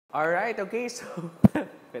Alright, okay, so,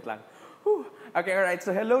 wait lang. Whew. Okay, alright,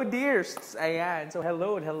 so hello dears. Ayan, so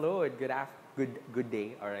hello, good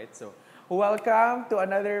day, alright, so welcome to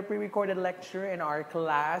another pre-recorded lecture in our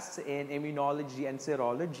class in immunology and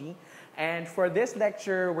serology. And for this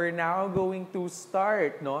lecture, we're now going to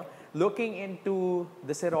start, looking into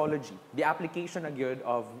the serology, the application again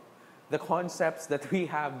of the concepts that we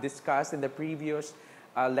have discussed in the previous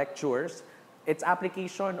lectures. Its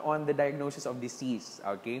application on the diagnosis of disease,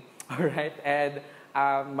 okay? All right, and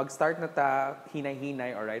mag-start na ta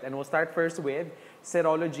hinay-hinay, all right? And we'll start first with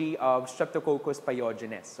serology of Streptococcus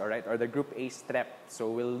pyogenes, all right? Or the group A strep.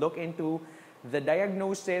 So we'll look into the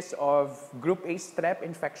diagnosis of group A strep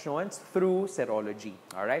infections through serology,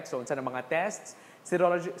 all right? So unsa na mga tests,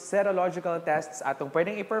 serological tests atong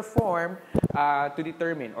pwedeng i-perform to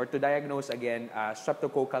determine or to diagnose again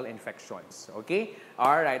streptococcal infections. Okay?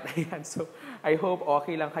 Alright. So, I hope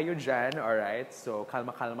okay lang kayo dyan. Alright? So,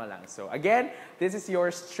 kalma-kalma lang. So, again, this is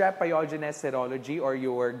your strep pyogenes serology or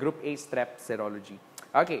your group A strep serology.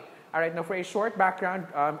 Okay. Alright. Now, for a short background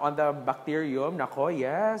on the bacterium, nako,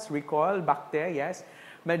 yes, recall, bacteria, yes.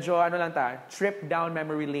 Medyo ano lang trip down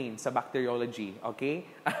memory lane sa bacteriology, okay?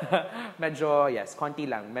 Medyo, yes, konti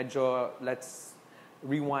lang. Medyo, let's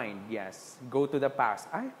rewind, yes. Go to the past.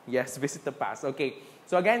 Yes, visit the past. Okay.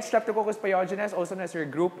 So again, Streptococcus pyogenes, also known as your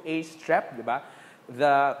group A strep, di ba?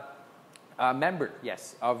 The member,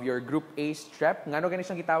 yes, of your group A strep. Ngano ganun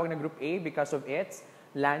siyang gitawag na group A? Because of its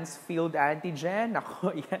Lancefield antigen.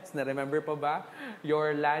 Ako, yes, na-remember pa ba?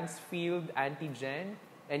 Your Lancefield antigen.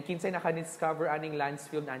 And kinsay naka-discover aning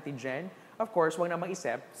Lancefield antigen? Of course, wag na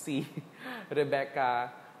mag-isip, si Rebecca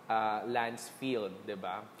Lancefield, di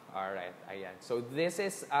ba? Alright, ayan. So this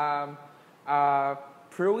is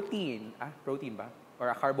protein. Protein ba? Or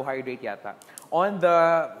a carbohydrate yata. On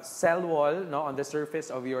the cell wall, on the surface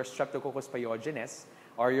of your Streptococcus pyogenes,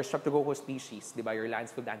 or your Streptococcus species, di ba? Your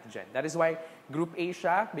Lancefield antigen. That is why group A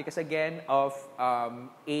siya, because again, of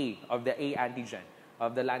the A antigen.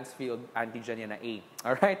 Of the Lancefield antigen yan na A.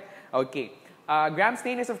 Alright? Okay. Gram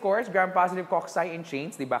stain is, of course, gram-positive cocci in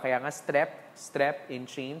chains. Diba? Kaya nga strep in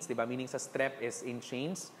chains. Diba? Meaning sa strep is in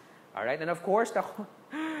chains. Alright? And of course,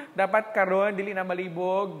 dapat karon dili na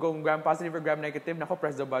malibog kung gram-positive or gram-negative. Nako,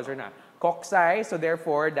 press the buzzer na. Cocci, so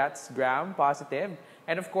therefore, that's gram-positive.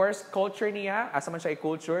 And of course, culture niya, asa man siya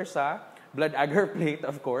i-culture sa blood agar plate,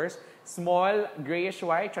 of course. Small,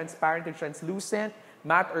 grayish-white, transparent to translucent,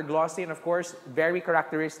 matte or glossy, and of course, very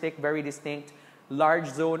characteristic, very distinct, large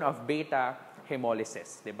zone of beta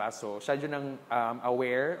hemolysis. Diba? So, siya dyan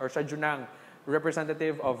aware, or siya dyan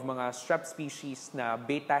representative of mga strep species na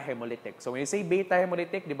beta hemolytic. So, when you say beta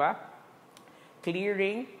hemolytic, diba?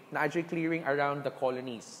 Clearing, na-actually clearing around the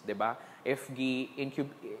colonies. Diba? If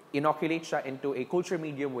inoculate siya into a culture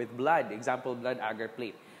medium with blood, example, blood agar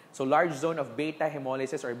plate. So, large zone of beta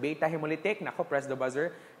hemolysis or beta hemolytic, nako, press the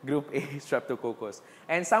buzzer, group A Streptococcus.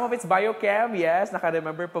 And some of its biochem, yes,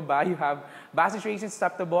 naka-remember pa ba? You have bacitracin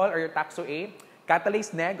susceptible or your taxo A.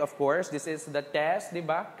 Catalase neg, of course, this is the test, di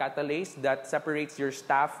ba? Catalase that separates your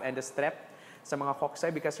staph and the strep sa mga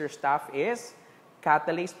cocci because your staph is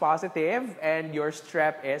catalase positive and your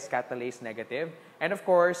strep is catalase negative. And of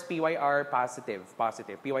course, PYR positive,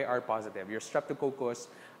 PYR positive, your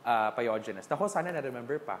Streptococcus pyogenes. Nako, sana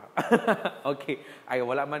na-remember pa. Okay. Ay,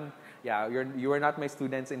 wala man. Yeah, you were not my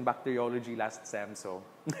students in bacteriology last sem, so.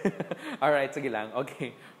 Alright, sige lang.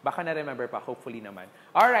 Okay. Baka na-remember pa, hopefully naman.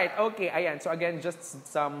 Alright, okay. Ayan. So again, just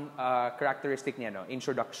some characteristic niya,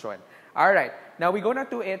 introduction. Alright. Now, we go na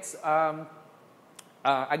to its,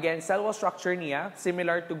 again, cell wall structure niya,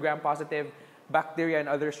 similar to gram-positive bacteria and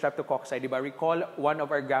other streptococci. Diba? Recall one of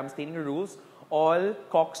our gram staining rules. All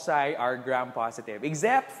cocci are gram-positive.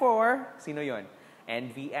 Except for, sino yon?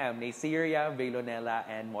 NVM, Neisseria, Veillonella,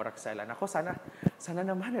 and Moraxella. Nako, sana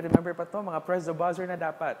naman, remember pa to, mga press the buzzer na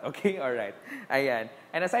dapat. Okay, alright. Ayan.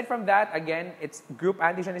 And aside from that, again, its group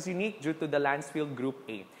antigen is unique due to the Lancefield group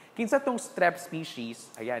A. Kinsa tong strep species,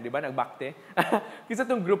 ayan, di ba, nagbakte? Kinsa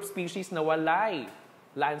tong group species na walay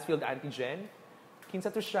Lancefield antigen? Kinsa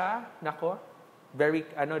to siya? Nako, very,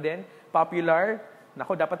 popular.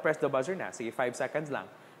 Nako, dapat press the buzzer na. Sige, 5 seconds lang.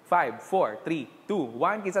 5, 4, 3, 2,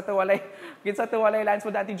 1. Kinsa to walay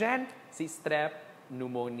Lancefield antigen? Si strep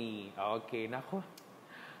pneumoniae. Okay, nako.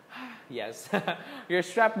 Yes. Your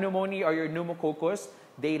strep pneumoniae or your pneumococcus,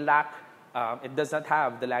 they lack, it does not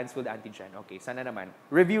have the Lancefield antigen. Okay, sana naman.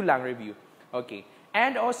 Review. Okay.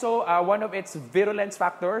 And also, one of its virulence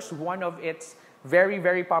factors, one of its very,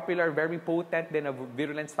 very popular, very potent then a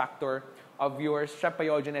virulence factor of your strep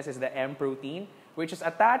pyogenes is the M protein, which is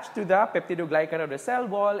attached to the peptidoglycan of the cell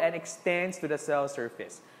wall and extends to the cell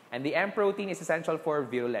surface. And the M protein is essential for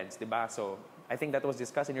virulence, diba? So I think that was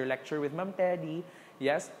discussed in your lecture with Ma'am Teddy.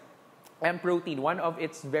 Yes, M protein, one of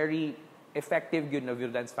its very effective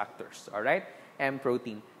virulence factors, all right? M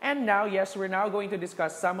protein. And now, yes, we're now going to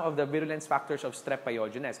discuss some of the virulence factors of Strep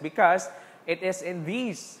pyogenes because it is in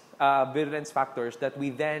these virulence factors that we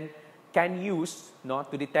then can use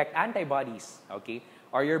to detect antibodies, okay?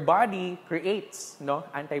 Or your body creates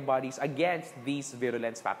antibodies against these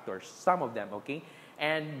virulence factors, some of them, okay?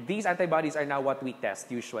 And these antibodies are now what we test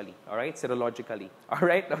usually, all right, serologically, all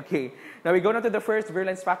right? Okay, now we go now to the first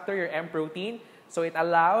virulence factor, your M protein. So it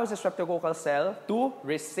allows the streptococcal cell to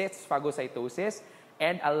resist phagocytosis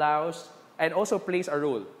and also plays a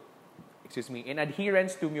role, in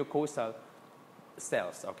adherence to mucosal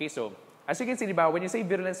cells, okay? So as you can see, when you say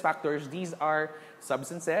virulence factors, these are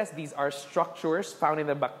substances, these are structures found in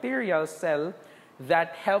the bacterial cell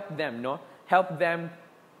that help them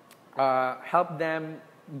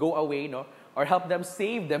go away, or help them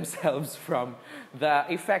save themselves from the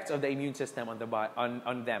effects of the immune system on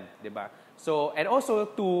them, diba? So, and also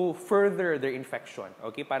to further their infection,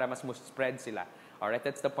 okay, para mas spread sila. All right,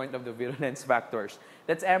 that's the point of the virulence factors.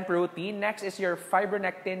 That's M protein. Next is your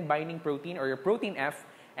fibronectin binding protein, or your protein F,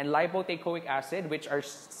 and lipoteichoic acid, which are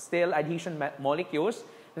still adhesion molecules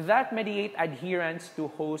that mediate adherence to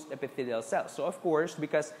host epithelial cells. So of course,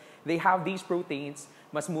 because they have these proteins,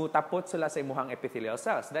 mas mutapot sila sa imuhang epithelial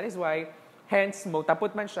cells. That is why, hence,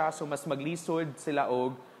 mutapot man siya, so mas maglisod sila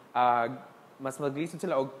og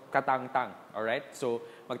katangtang. Alright? So,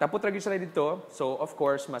 magtapot rin sila dito. So, of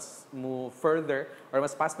course, mas further, or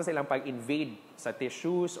mas pas pa silang pag-invade sa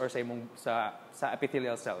tissues or sa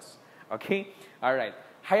epithelial cells. Okay? Alright.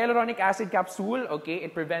 Hyaluronic acid capsule, okay,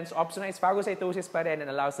 it prevents opsonized phagocytosis pa rin and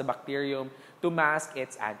allows the bacterium to mask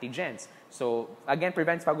its antigens. So, again,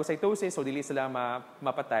 prevents phagocytosis, so dili sila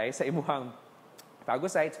mapatay sa imuhang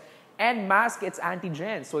phagocytes, and mask its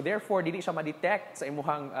antigens. So, therefore, dili siya ma-detect sa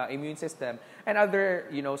imuhang immune system and other,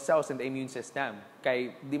 cells in the immune system.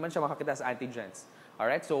 Kay di man siya makakita sa antigens.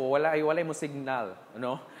 Alright? So, wala mo signal,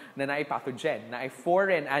 na naay pathogen, naay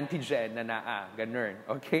foreign antigen na naa. Ganun.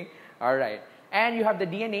 Okay? Alright. And you have the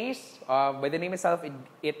DNAs. By the name itself,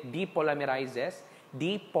 it depolymerizes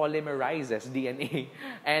DNA.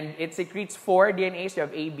 And it secretes 4 DNAs. You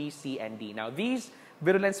have A, B, C, and D. Now, these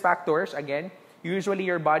virulence factors, again, usually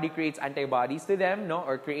your body creates antibodies to them,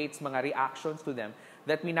 or creates mga reactions to them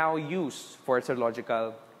that we now use for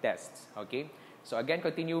serological tests. Okay? So again,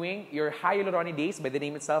 continuing, your hyaluronidase, by the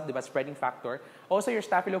name itself, the spreading factor. Also, your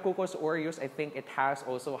Staphylococcus aureus, I think it has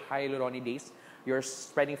also hyaluronidase, your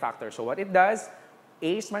spreading factor. So what it does,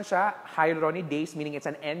 ACE man siya, hyaluronidase, meaning it's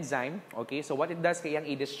an enzyme. Okay, so what it does, kaya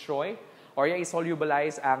i-destroy or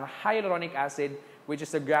i-solubilize ang hyaluronic acid, which is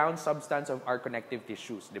the ground substance of our connective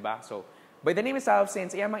tissues, diba? So by the name itself,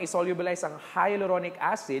 since iyang i-solubilize ang hyaluronic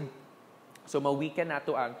acid, so ma-weaken na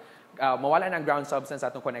to ang mawala ng ground substance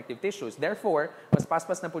atong connective tissues. Therefore, mas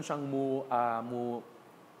paspas na po siyang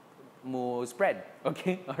spread.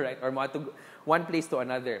 Okay? Alright? Or one place to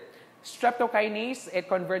another. Streptokinase, it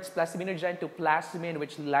converts plasminogen to plasmin,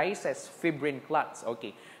 which lyses fibrin clots.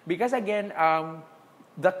 Okay. Because again,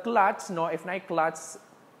 the clots, if na clots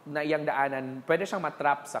na iyang daanan, pwede siyang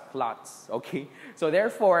matrap sa clots. Okay? So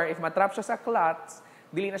therefore, if matrap siya sa clots,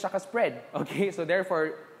 dili na siya ka-spread. Okay? So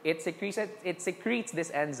therefore, it secretes this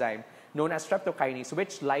enzyme known as streptokinase,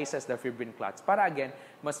 which lyses the fibrin clots. Para again,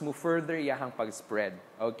 mas move further iyahang pag-spread.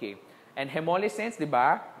 Okay. And hemolysis, di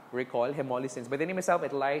ba? Recall, hemolysis. By the name itself,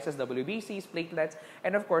 it lyses WBCs, platelets,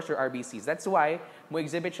 and of course, your RBCs. That's why mo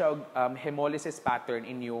exhibit siya hemolysis pattern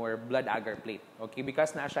in your blood agar plate. Okay?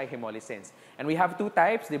 Because na siya hemolysis. And we have 2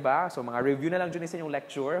 types, di ba? So, mga review na lang dyan sa inyong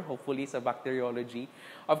lecture, hopefully sa bacteriology.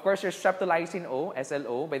 Of course, your streptolysin O,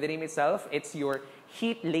 SLO. By the name itself, it's your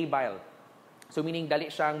heat labile. So, meaning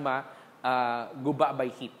dali siyang guba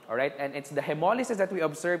by heat. Alright? And it's the hemolysis that we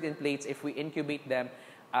observed in plates if we incubate them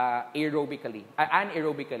anaerobically,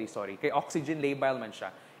 kay oxygen labile man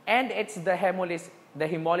siya. And it's the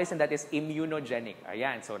hemolysin that is immunogenic.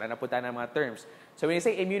 Ayan, so nanapunta na mga terms. So when you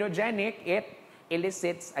say immunogenic, it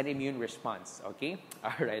elicits an immune response. Okay?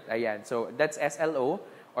 Alright, ayan. So that's SLO,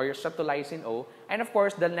 or your streptolysin O. And of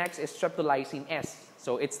course, the next is streptolysin S.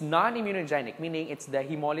 So it's non-immunogenic, meaning it's the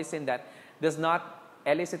hemolysin that does not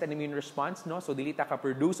elicit an immune response, no? So dili ta ka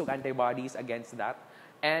produce of antibodies against that.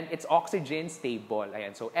 And it's oxygen stable.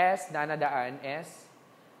 Ayan. So S, nanadaan, S.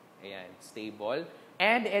 Ayan, stable.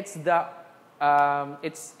 And it's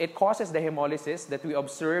it causes the hemolysis that we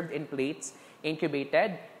observed in plates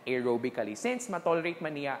incubated aerobically since matolerate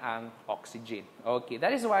man niya ang oxygen. Okay,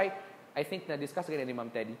 that is why I think na-discuss again ni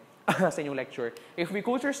Ma'am Teddy. sa inyong lecture. If we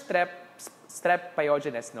culture strep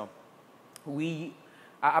pyogenes, no, we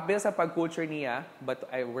appeal sa pag-culture niya, but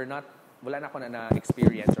wala na ako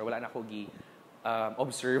na-experience or wala na ako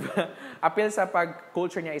observe. Appeal sa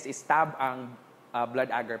pag-culture niya is stab ang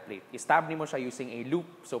blood agar plate. I-stab nimo siya using a loop.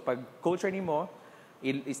 So pag-culture nimo,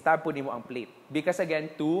 i-stab po nimo ang plate. Because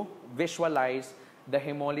again, to visualize the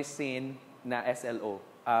hemolysin na SLO.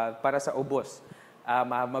 Para sa ubos.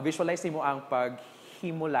 Ma-visualize nimo ang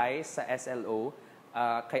pag-hemolyze sa SLO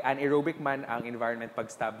kay anaerobic man ang environment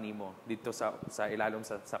pag-stab nimo dito sa ilalom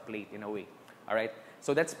sa plate in a way. Alright?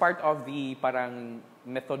 So that's part of the parang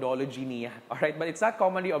methodology niya. Alright? But it's not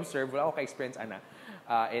commonly observed. Wala ako ka-experience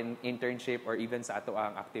in internship or even sa ato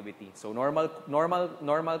ang activity. So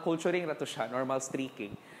normal culturing na to siya, normal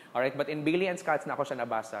streaking. Alright? But in Bailey and Scott's na ako siya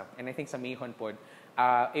nabasa. And I think sa Mayhon pod,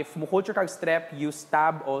 if mo culture kag strep, you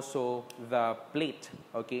stab also the plate.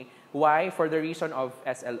 Okay? Why? For the reason of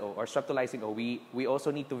SLO or streptolysing O. We also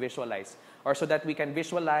need to visualize or so that we can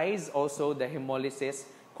visualize also the hemolysis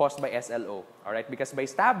caused by SLO. All right? Because by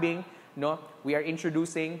stabbing, no, we are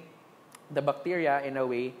introducing the bacteria in a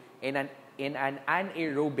way in an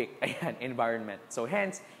anaerobic environment. So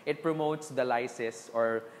hence, it promotes the lysis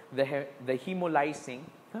or the hemolysing,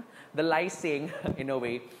 the lysing in a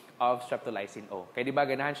way of streptolysin O. Kaya di ba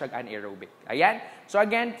ganahan siya anaerobic. Ayan. So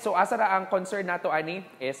again, so asara ang concern nato ani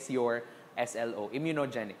is your SLO,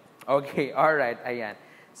 immunogenic. Okay, all right. Ayan.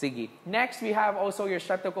 Sige. Next, we have also your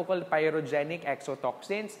streptococcal pyrogenic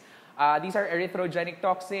exotoxins. These are erythrogenic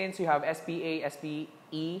toxins. You have SPA,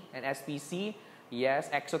 SPE, and SPC.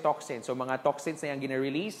 Yes, exotoxins. So mga toxins na yung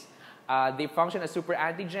gina-release. They function as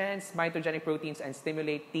superantigens, mitogenic proteins, and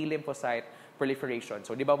stimulate T lymphocyte proliferation.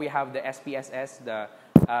 So di ba we have the SPSS, the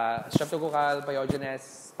streptococcal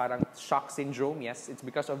pyogenes, parang shock syndrome. Yes, it's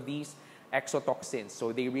because of these exotoxins.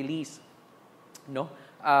 So they release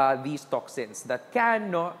these toxins that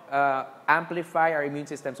can amplify our immune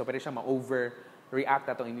system. So pwede siya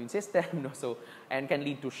ma-overreact atong immune system. So, and can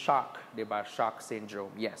lead to shock, diba? Shock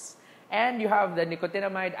syndrome, yes. And you have the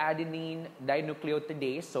nicotinamide adenine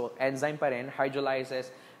dinucleotidase. So enzyme pa rin,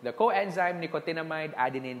 hydrolyzes the coenzyme nicotinamide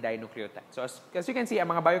adenine dinucleotide. So as you can see, ang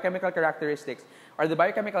mga biochemical characteristics or the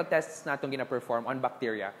biochemical tests na itong gina-perform on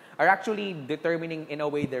bacteria are actually determining in a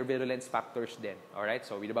way their virulence factors din. Alright?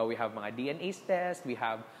 So we have mga DNA tests, we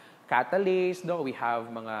have catalase, we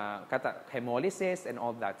have mga hemolysis and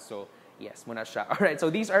all that. So yes, muna siya. Alright,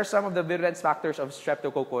 so these are some of the virulence factors of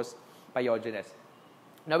Streptococcus pyogenes.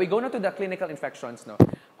 Now we go now to the clinical infections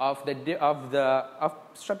of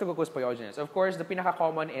Streptococcus pyogenes. Of course, the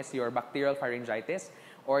pinaka-common is your bacterial pharyngitis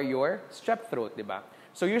or your strep throat, di ba?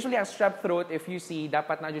 So usually ang strep throat, if you see,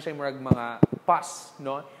 dapat na siya murag mga pus,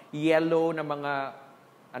 yellow na mga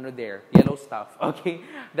yellow stuff, okay?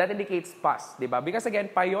 That indicates pus, di ba? Because again,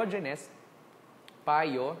 pyogenes,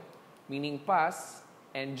 pyo meaning pus,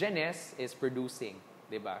 and genes is producing,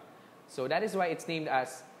 di ba? So that is why it's named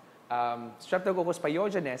as Streptococcus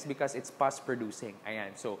pyogenes because it's pus producing.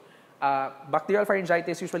 Ayan. So bacterial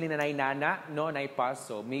pharyngitis usually nanay-nana, nay pus.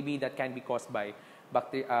 So maybe that can be caused by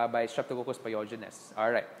Streptococcus pyogenes.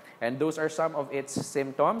 All right. And those are some of its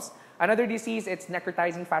symptoms. Another disease, it's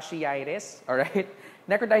necrotizing fasciitis. All right.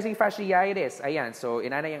 Necrotizing fasciitis. Ayan. So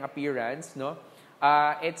inana yung appearance,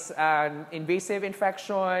 it's an invasive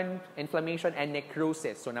infection, inflammation, and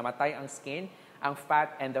necrosis. So namatay ang skin, ang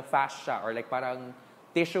fat, and the fascia, or like parang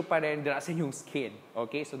tissue pa rin dira sa inyong skin.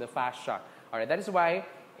 Okay? So the fascia. Alright, that is why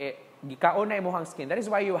gikaon na imong skin. That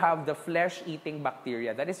is why you have the flesh-eating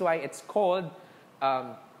bacteria. That is why it's called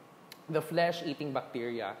the flesh-eating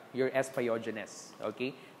bacteria, your S. pyogenes.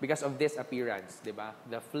 Okay? Because of this appearance, di ba?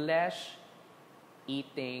 The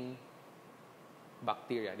flesh-eating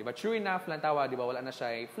bacteria. Di ba? True enough, lang tawa, di ba? Wala na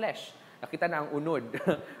siya flesh. Nakita na ang unod,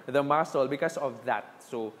 the muscle, because of that.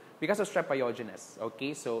 So, because of strep pyogenes.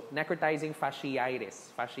 Okay? So, necrotizing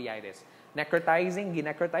fasciitis. Necrotizing,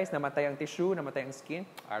 ginecrotize, namatay ang tissue, namatay ang skin.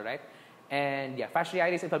 Alright? And yeah,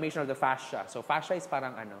 fasciitis, inflammation of the fascia. So, fascia is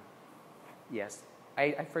parang yes.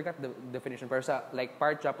 I forgot the definition. Pero sa, like,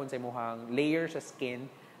 part Japon sa imuhang layer sa skin,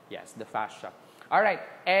 yes, the fascia. Alright.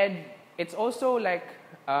 And it's also like,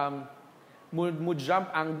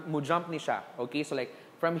 mo-jump ni siya. Okay? So, like,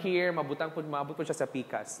 from here, mabot po siya sa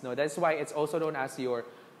pikas. No? That's why it's also known as your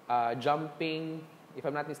jumping, if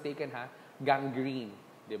I'm not mistaken, gangrene.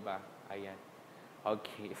 Diba? Ayan.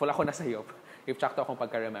 Okay. Full ako na sa'yo. If tsakto akong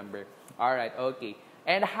pagka-remember. Alright, okay.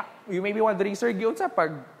 And you may be wondering, sir, yun sa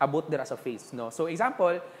pag-abot dira sa face, no? So,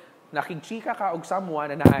 example, nakigchika ka og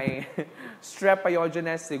someone na ay strep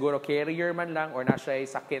pyogenes, siguro carrier man lang, or na siya'y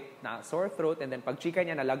sakit na sore throat, and then pagchika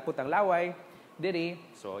niya, nalagpot ang laway, diri.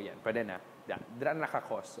 So, yan, pwede na. that. Dira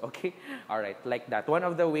nakakos, okay? Alright, like that. One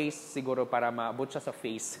of the ways siguro para maabot siya sa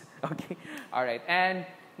face. Okay? Alright, and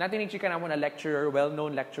natinig ka naman na lecturer,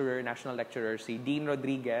 well-known lecturer, national lecturer, si Dean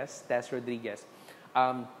Rodriguez, Tess Rodriguez.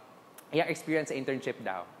 Experience sa internship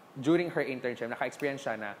daw. During her internship, naka-experience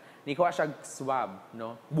siya na nikuha siya swab,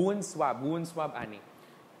 no? Wound swab, ani.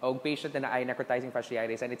 O patient na ay necrotizing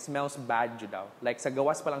fasciitis and it smells bad jud daw. Like sa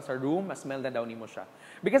gawas pa lang sa room, mas-smell na daw nimo siya.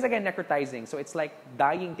 Because again, necrotizing, so it's like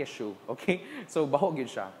dying tissue, okay? So baho gyud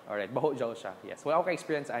siya. Alright, baho jaw siya. Yes. Wala ako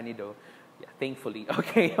ka-experience ani do. Yeah, thankfully.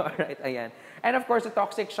 Okay, alright, ayan. And of course, the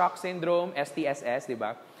toxic shock syndrome, STSS, di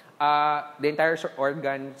ba? The entire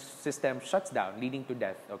organ system shuts down, leading to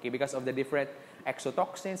death, okay? Because of the different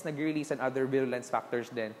exotoxins nag-release and other virulence factors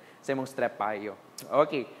din sa imong strep payo.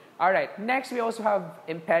 Okay. Alright, next we also have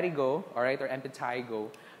impetigo, alright, or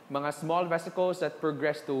impetigo, mga small vesicles that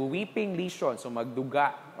progress to weeping lesions, so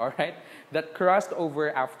magduga, alright, that crossed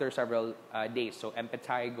over after several days. So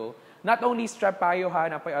impetigo, not only strep payo ha,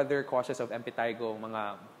 na pa other causes of impetigo,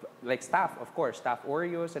 mga like staph, of course, staph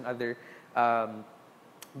aureus and other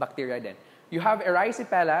bacteria din. You have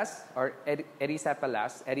erysipelas or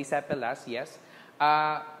erysipelas, yes.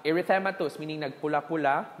 Erythematous, meaning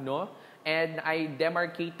nagpula-pula, no? And ay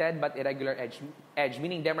demarcated but irregular edge,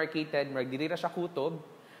 meaning demarcated, dili ra siya kutob,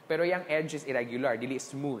 pero yung edge is irregular, dili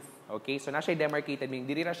smooth. Okay? So na siya demarcated, meaning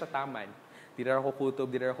dili ra siya taman. Dili ra ko kutob,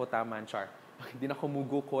 dili ra ko taman, char. Di na ko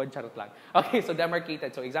mugukod, charot lang. Okay, so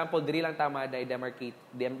demarcated. So example, dili lang tama dahil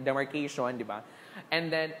demarcation, di ba?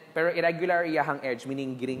 And then, pero irregular iyahang edge,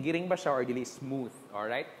 meaning giring-giring ba siya or dili smooth.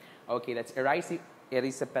 Alright? Okay, that's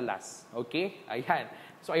erysipelas. Okay? Ayan.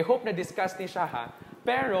 So I hope na-discuss ni siya ha.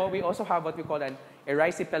 Pero we also have what we call an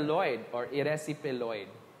erysipeloid or erysipeloid.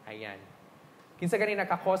 Ayan. Kinsa gani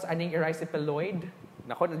nakakos aning erysipeloid?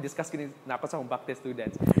 Nako, na-discuss kini nako sa back test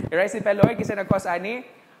students. Erysipeloid kinsa nagkos ani?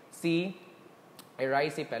 Si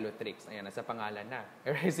Erysipelotrix. Ayan, nasa pangalan na.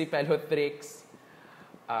 Erysipelotrix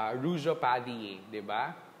rugopathiae, di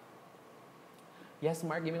ba? Yes,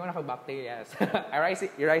 Mark, give me one bacteria, yes.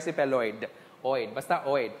 Erysipeloid. Oid. Basta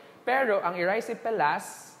oid. Pero ang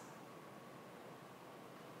erysipelas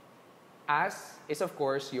as is of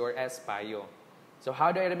course your S payo. So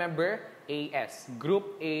how do I remember? AS.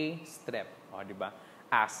 Group A strep. O, di ba?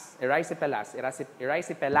 As. Erysipelas.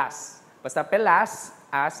 Erysipelas. Basta pelas,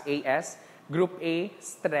 as, AS. Group A,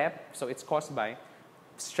 strep. So it's caused by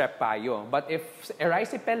strep payo. But if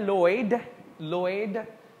erysipeloid,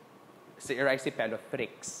 si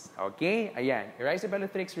Erysipelotrix. Okay? Ayan.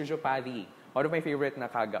 Erysipelotrix rugopathiae. One of my favorite na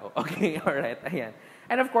kagaw. Okay, alright, ayan.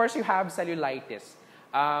 And of course, you have cellulitis.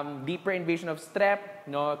 Deeper invasion of strep,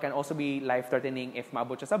 no, can also be life-threatening if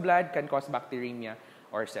maabot siya sa blood, can cause bacteremia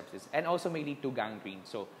or sepsis. And also may lead to gangrene.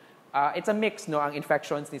 So, it's a mix, no, ang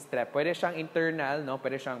infections ni strep. Pwede siyang internal, no,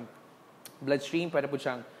 pwede siyang bloodstream, pwede po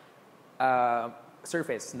siyang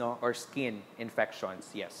surface, no, or skin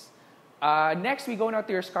infections, yes. Next, we go now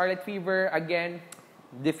to your scarlet fever. Again,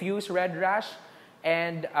 diffuse red rash.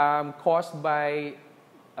 And caused by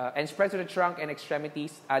and spread to the trunk and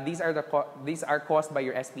extremities. These are caused by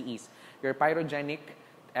your SPEs, your pyrogenic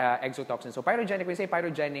exotoxins. So pyrogenic, we say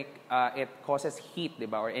pyrogenic, it causes heat,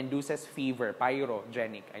 diba, or induces fever.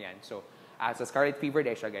 Pyrogenic, ayan. So sa scarlet fever,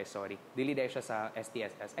 dahil siya, guys, sorry. Dili dahil siya sa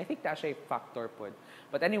STSS. I think that's a factor po.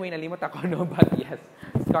 But anyway, nalimot ako, no? But yes,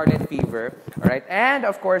 scarlet fever. Alright, and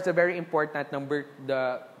of course, the very important number,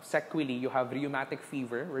 the sequelae, you have rheumatic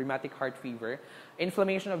fever, rheumatic heart fever,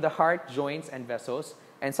 inflammation of the heart, joints, and vessels,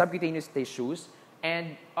 and subcutaneous tissues,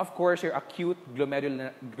 and of course, your acute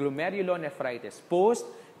glomerulonephritis,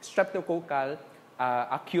 post-streptococcal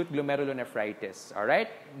acute glomerulonephritis. Alright,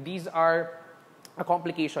 these are a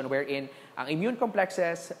complication wherein ang immune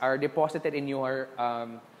complexes are deposited in your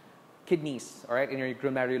kidneys, all right, in your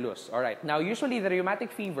glomerulus. All right. Now, usually the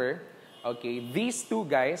rheumatic fever, okay, these two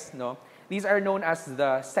guys, no, these are known as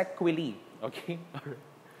the sequelae, okay?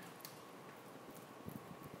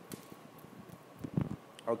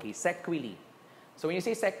 Okay, sequelae. So when you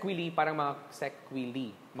say sequelae, parang mga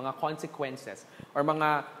sequelae, mga consequences or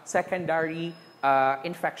mga secondary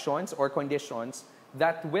infections or conditions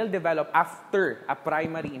that will develop after a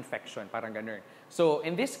primary infection, parang ganun. So,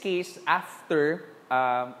 in this case, after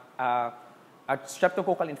a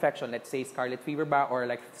streptococcal infection, let's say scarlet fever ba, or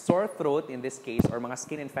like sore throat in this case, or mga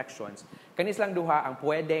skin infections, kanis lang duha ang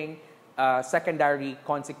pwedeng secondary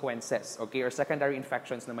consequences, okay, or secondary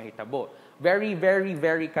infections na mahitabo. Very, very,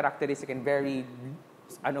 very characteristic and very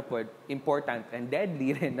important and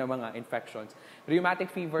deadly rin na mga infections. Rheumatic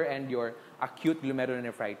fever and your acute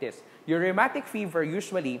glomerulonephritis. Your rheumatic fever,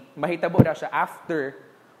 usually, mahitabo na siya after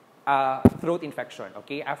throat infection,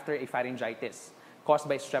 okay? After a pharyngitis. caused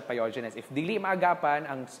by strep pyogenes. If dili maagapan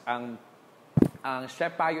ang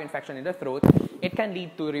strep pyo infection in the throat, it can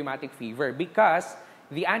lead to rheumatic fever because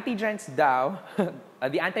the antigens daw,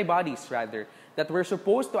 the antibodies rather, that were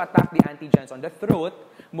supposed to attack the antigens on the throat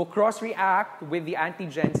mo cross-react with the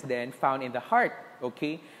antigens then found in the heart,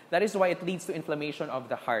 okay? That is why it leads to inflammation of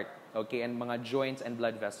the heart, okay, and mga joints and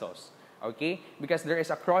blood vessels, okay? Because there is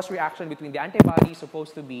a cross-reaction between the antibodies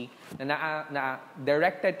supposed to be na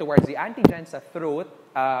directed towards the antigens sa throat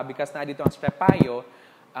because na dito ang strep pyo,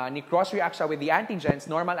 ni cross-react siya with the antigens,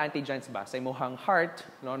 normal antigens ba, sa imong heart,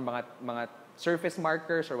 no, mga surface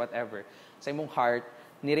markers or whatever, sa imong heart,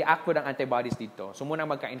 ni-react po ng antibodies dito. So, muna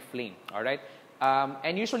magka-inflame. Alright?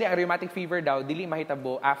 And usually, ang rheumatic fever daw, dili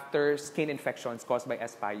mahitabo after skin infections caused by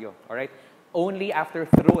S. pyo. Alright? Only after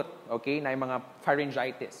throat, okay, na yung mga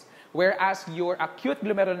pharyngitis. Whereas your acute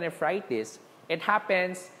glomerulonephritis, it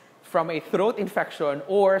happens from a throat infection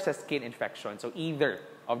or sa skin infection. So, either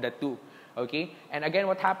of the two. Okay? And again,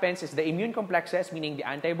 what happens is the immune complexes, meaning the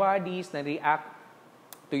antibodies na react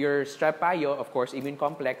to your strep pyo, of course, immune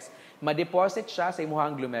complex, ma-deposit siya sa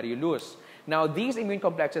imuhang glomerulus. Now, these immune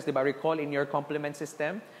complexes, di ba, recall in your complement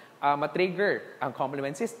system, ma-trigger ang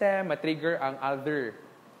complement system, ma-trigger ang other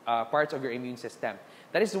parts of your immune system.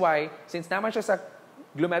 That is why, since naman siya sa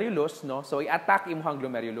glomerulus, no, so i-attack imuhang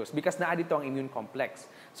glomerulus because naa dito ang immune complex.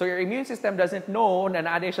 So your immune system doesn't know na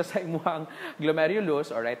naade siya sa imuhang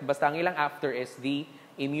glomerulus, alright? Basta ang ilang after is the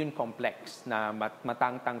immune complex na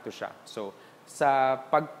matangtang to siya. So, sa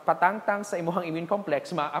pagpatangtang sa imuhang immune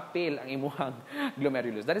complex, ma-appeal ang imuhang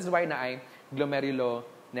glomerulus. That is why na ay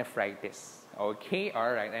glomerulonephritis. Okay?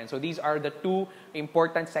 Alright. And so these are the two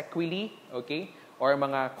important sequelae, okay, or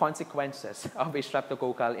mga consequences of a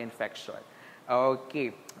streptococcal infection.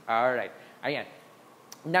 Okay. Alright. Ayan.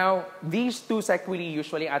 Now, these two sequelae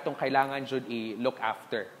usually atong kailangan jud i-look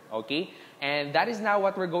after. Okay? And that is now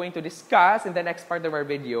what we're going to discuss in the next part of our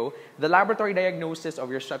video, the laboratory diagnosis of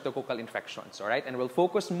your streptococcal infections, all right? And we'll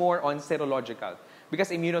focus more on serological because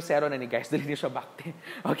immunosero na ni guys, dili siya bakte.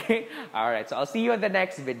 Okay? All right, so I'll see you in the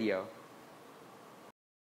next video.